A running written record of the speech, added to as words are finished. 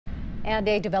And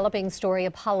a developing story,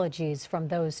 apologies from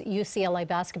those UCLA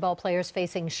basketball players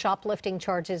facing shoplifting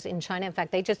charges in China. In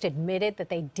fact, they just admitted that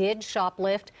they did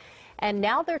shoplift, and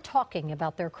now they're talking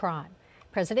about their crime.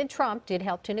 President Trump did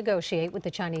help to negotiate with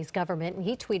the Chinese government, and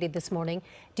he tweeted this morning,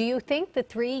 "Do you think the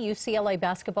 3 UCLA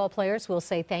basketball players will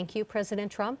say thank you,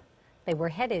 President Trump? They were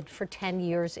headed for 10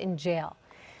 years in jail."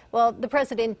 Well, the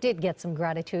president did get some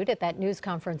gratitude at that news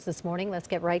conference this morning. Let's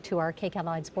get right to our KCAL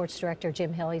 9 sports director,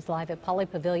 Jim Hill. He's live at Pauley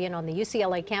Pavilion on the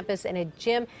UCLA campus. And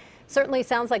Jim, certainly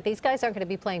sounds like these guys aren't going to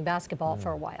be playing basketball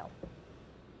for a while.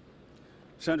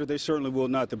 Sandra, they certainly will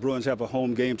not. The Bruins have a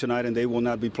home game tonight, and they will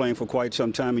not be playing for quite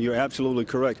some time. And you're absolutely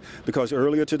correct, because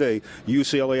earlier today,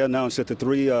 UCLA announced that the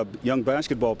 3 young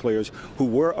basketball players who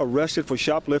were arrested for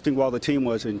shoplifting while the team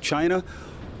was in China,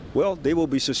 well, they will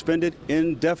be suspended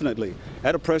indefinitely.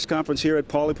 At a press conference here at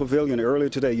Pauley Pavilion earlier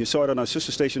today, you saw it on our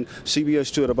sister station, CBS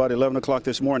 2, at about 11 o'clock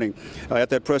this morning. At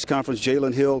that press conference,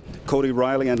 Jalen Hill, Cody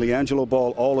Riley, and LiAngelo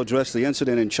Ball all addressed the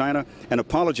incident in China and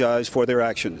apologized for their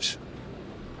actions.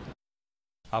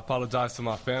 I apologize to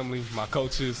my family, my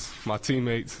coaches, my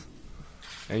teammates,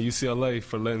 and UCLA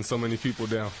for letting so many people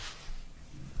down.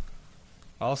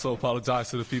 I also apologize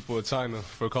to the people of China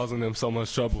for causing them so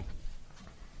much trouble.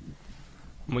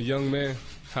 I'm a young man,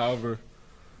 however,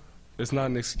 it's not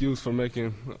an excuse for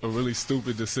making a really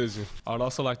stupid decision. I'd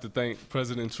also like to thank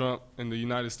President Trump and the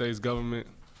United States government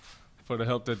for the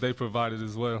help that they provided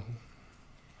as well.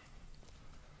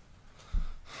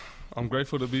 I'm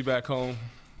grateful to be back home,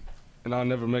 and I'll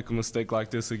never make a mistake like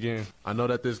this again. I know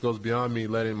that this goes beyond me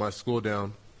letting my school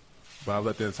down, but I've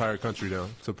let the entire country down.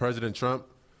 To President Trump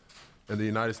and the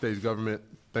United States government,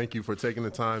 thank you for taking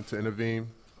the time to intervene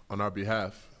on our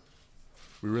behalf.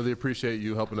 We really appreciate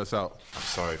you helping us out. I'm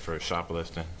sorry for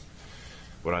shoplifting.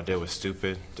 What I did was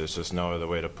stupid. There's just no other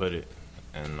way to put it,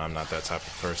 and I'm not that type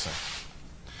of person.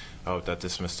 I hope that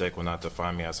this mistake will not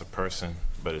define me as a person,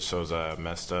 but it shows that I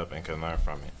messed up and can learn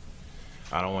from it.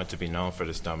 I don't want to be known for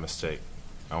this dumb mistake.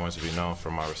 I want to be known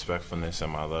for my respectfulness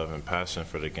and my love and passion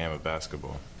for the game of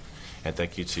basketball. And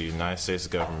thank you to the United States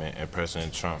government and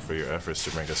President Trump for your efforts to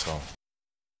bring us home.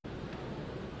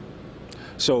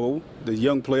 So the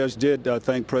young players did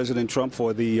thank President Trump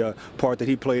for the part that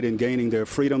he played in gaining their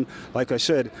freedom. Like I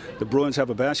said, the Bruins have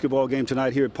a basketball game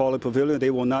tonight here at Pauley Pavilion. They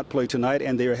will not play tonight,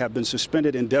 and they have been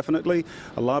suspended indefinitely.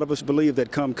 A lot of us believe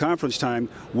that come conference time,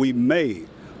 we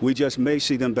just may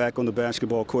see them back on the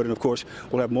basketball court. And, of course,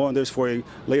 we'll have more on this for you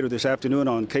later this afternoon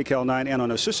on KCAL 9 and on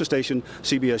our sister station,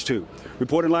 CBS 2.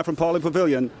 Reporting live from Pauley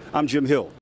Pavilion, I'm Jim Hill.